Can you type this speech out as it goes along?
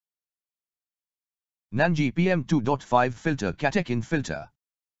nanoe-G PM2.5 filter, Catechin filter.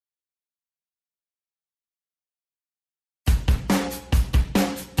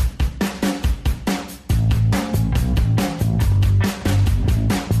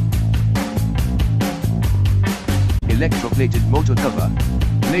 Electroplated motor cover,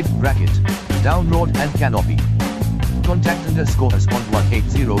 blade bracket, down rod and canopy. Contact us on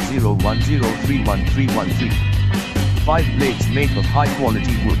 180010311313. 5 blades made of high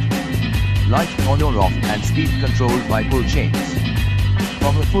quality wood. Light on or off and speed controlled by pull chains.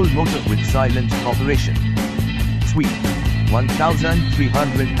 Powerful motor with silent operation. Sweep,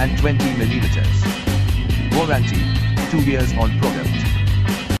 1320 mm. Warranty, 2 years on product.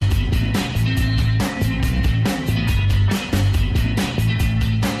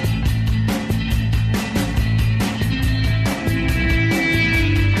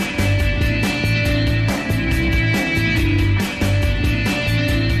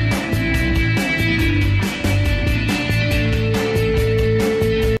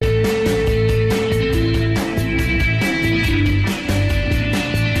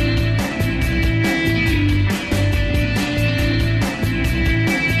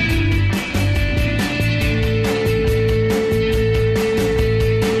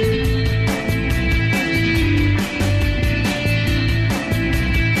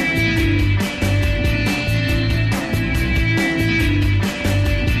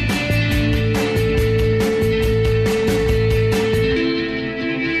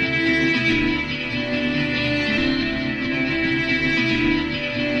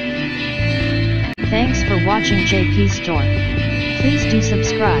 Thanks for watching JP Store. Please do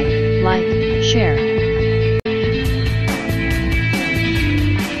subscribe, like, share.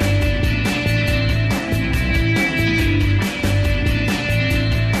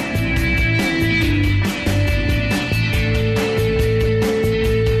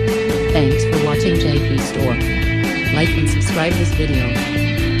 Thanks for watching JP Store. Like and subscribe this video.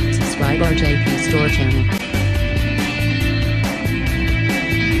 Subscribe our JP Store channel.